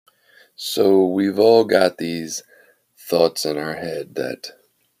So we've all got these thoughts in our head that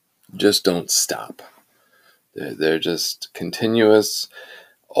just don't stop. They're just continuous,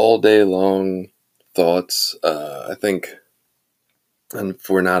 all day long thoughts. I think, and if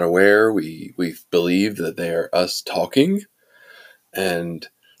we're not aware, we believe that they are us talking, and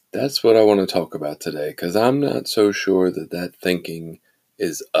that's what I want to talk about today. Because I'm not so sure that that thinking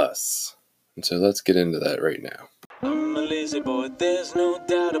is us. And so let's get into that right now. I'm a lazy boy, there's no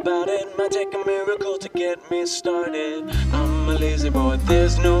doubt about it. Might take a miracle to get me started. I'm a lazy boy,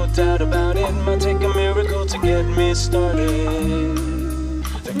 there's no doubt about it. Might take a miracle to get me started.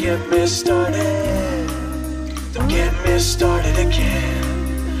 To get me started. To get me started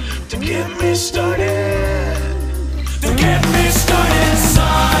again. To get me started. To get me started,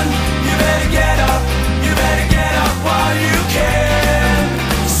 son. You better get up. You better get up while you can.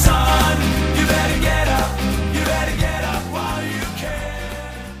 Son, you better get up. You better get up while you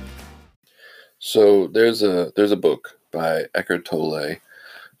can. So there's a book by Eckhart Tolle,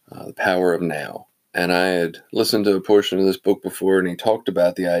 The Power of Now. And I had listened to a portion of this book before, and he talked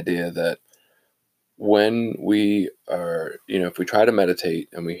about the idea that when we are, if we try to meditate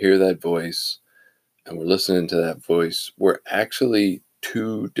and we hear that voice and we're listening to that voice, we're actually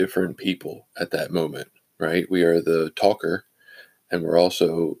two different people at that moment, right? We are the talker and we're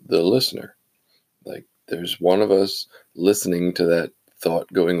also the listener. Like there's one of us listening to that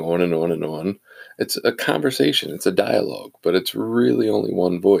thought going on and on and on. It's a conversation, it's a dialogue, but it's really only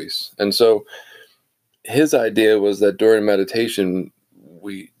one voice. And so his idea was that during meditation,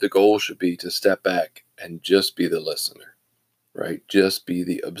 the goal should be to step back and just be the listener, right? Just be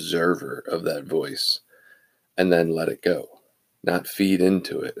the observer of that voice and then let it go, not feed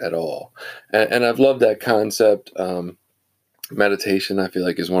into it at all. And I've loved that concept. Meditation, I feel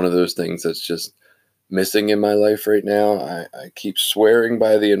like, is one of those things that's just missing in my life right now. I keep swearing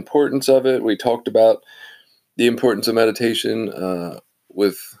by the importance of it. We talked about the importance of meditation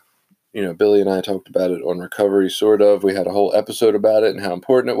with Billy and I talked about it on Recovery, sort of. We had a whole episode about it and how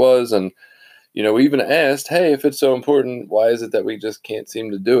important it was. And, we even asked, hey, if it's so important, why is it that we just can't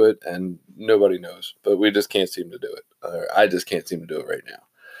seem to do it? And nobody knows, but we just can't seem to do it. Or I just can't seem to do it right now.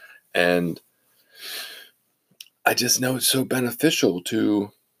 And I just know it's so beneficial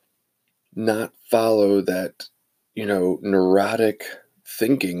to not follow that, neurotic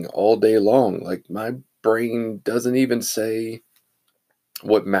thinking all day long. Like my brain doesn't even say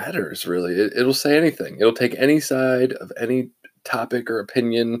what matters, really. It'll say anything. It'll take any side of any topic or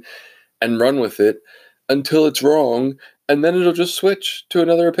opinion and run with it until it's wrong, and then it'll just switch to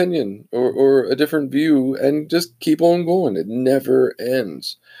another opinion or a different view and just keep on going. It never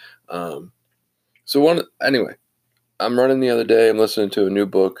ends. Anyway, I'm running the other day. I'm listening to a new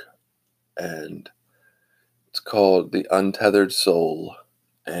book, and it's called The Untethered Soul,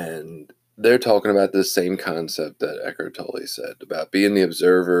 and they're talking about this same concept that Eckhart Tolle said about being the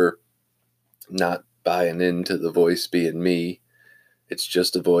observer, not buying into the voice being me. It's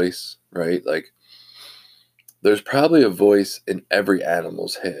just a voice, right? Like, there's probably a voice in every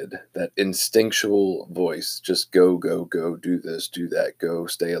animal's head, that instinctual voice, just go, go, go, do this, do that, go,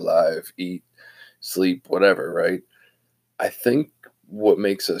 stay alive, eat, sleep, whatever, right? I think what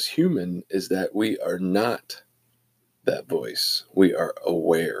makes us human is that we are not that voice. We are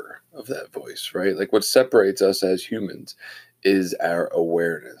aware of that voice, right? Like what separates us as humans is our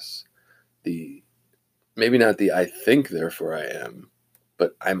awareness. Maybe not the I think, therefore I am,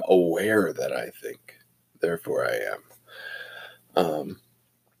 but I'm aware that I think, therefore I am.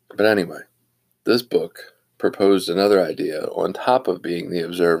 But anyway, this book proposed another idea on top of being the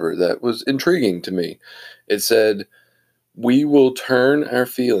observer that was intriguing to me. It said, we will turn our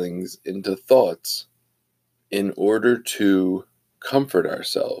feelings into thoughts in order to comfort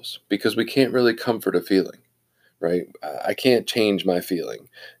ourselves, because we can't really comfort a feeling, right? I can't change my feeling.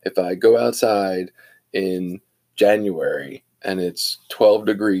 If I go outside in January and it's 12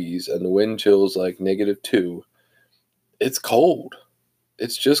 degrees and the wind chill's like -2, it's cold.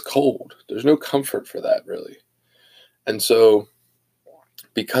 It's just cold. There's no comfort for that, really. And so,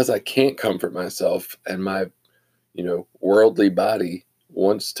 because I can't comfort myself and my, worldly body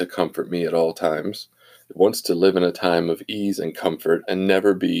wants to comfort me at all times, it wants to live in a time of ease and comfort and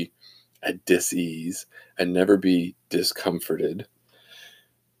never be at dis-ease and never be discomforted,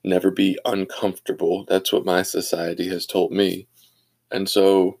 never be uncomfortable. That's what my society has told me. And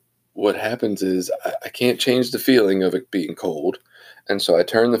so what happens is I can't change the feeling of it being cold. And so I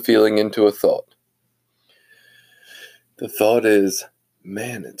turn the feeling into a thought. The thought is,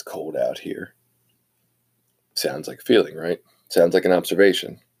 man, it's cold out here. Sounds like a feeling, right? Sounds like an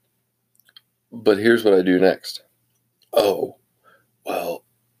observation. But here's what I do next. Oh, well,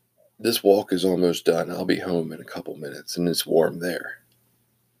 this walk is almost done. I'll be home in a couple minutes and it's warm there.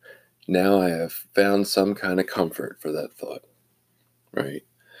 Now I have found some kind of comfort for that thought, right?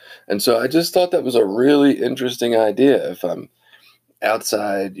 And so I just thought that was a really interesting idea. If I'm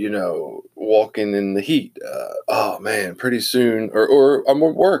outside, walking in the heat, oh man, pretty soon, or I'm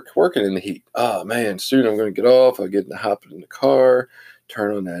at working in the heat. Oh man, soon I'm going to get off. I'll hop in the car,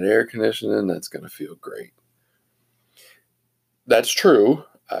 turn on that air conditioning. That's going to feel great. That's true.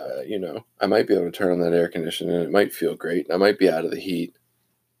 I might be able to turn on that air conditioning and it might feel great. I might be out of the heat.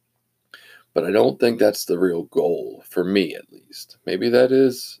 But I don't think that's the real goal, for me at least. Maybe that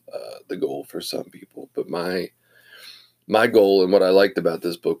is the goal for some people. But my goal and what I liked about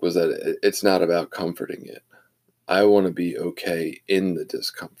this book was that it's not about comforting it. I want to be okay in the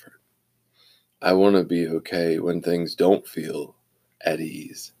discomfort. I want to be okay when things don't feel at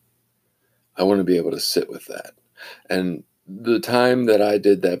ease. I want to be able to sit with that. And the time that I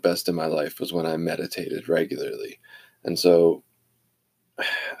did that best in my life was when I meditated regularly. And so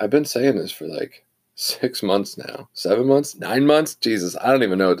I've been saying this for like 6 months now, 7 months, 9 months. Jesus, I don't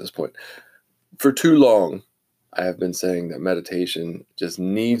even know at this point. For too long, I have been saying that meditation just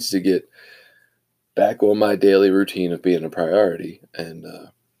needs to get back on my daily routine of being a priority. And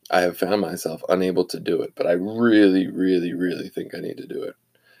I have found myself unable to do it. But I really, really, really think I need to do it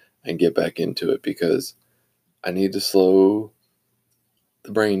and get back into it because I need to slow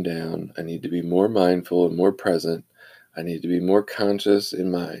the brain down. I need to be more mindful and more present. I need to be more conscious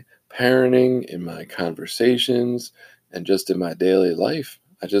in my parenting, in my conversations, and just in my daily life.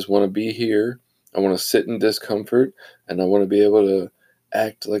 I just want to be here. I want to sit in discomfort, and I want to be able to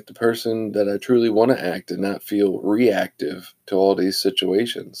act like the person that I truly want to act and not feel reactive to all these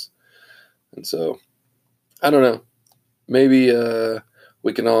situations. And so, I don't know. Maybe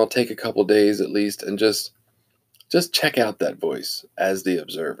we can all take a couple days at least and just check out that voice as the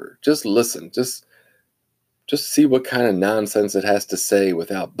observer. Just listen. Just see what kind of nonsense it has to say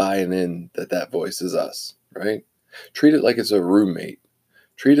without buying in that voice is us, right? Treat it like it's a roommate.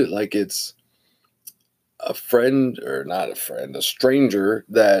 Treat it like it's a friend, or not a friend, a stranger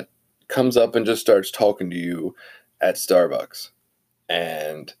that comes up and just starts talking to you at Starbucks.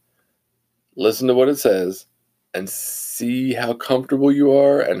 And listen to what it says and see how comfortable you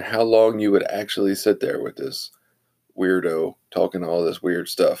are and how long you would actually sit there with this weirdo talking all this weird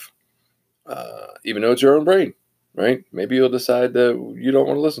stuff. Even though it's your own brain, right? Maybe you'll decide that you don't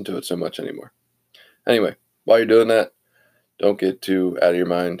want to listen to it so much anymore. Anyway, while you're doing that, don't get too out of your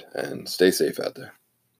mind and stay safe out there.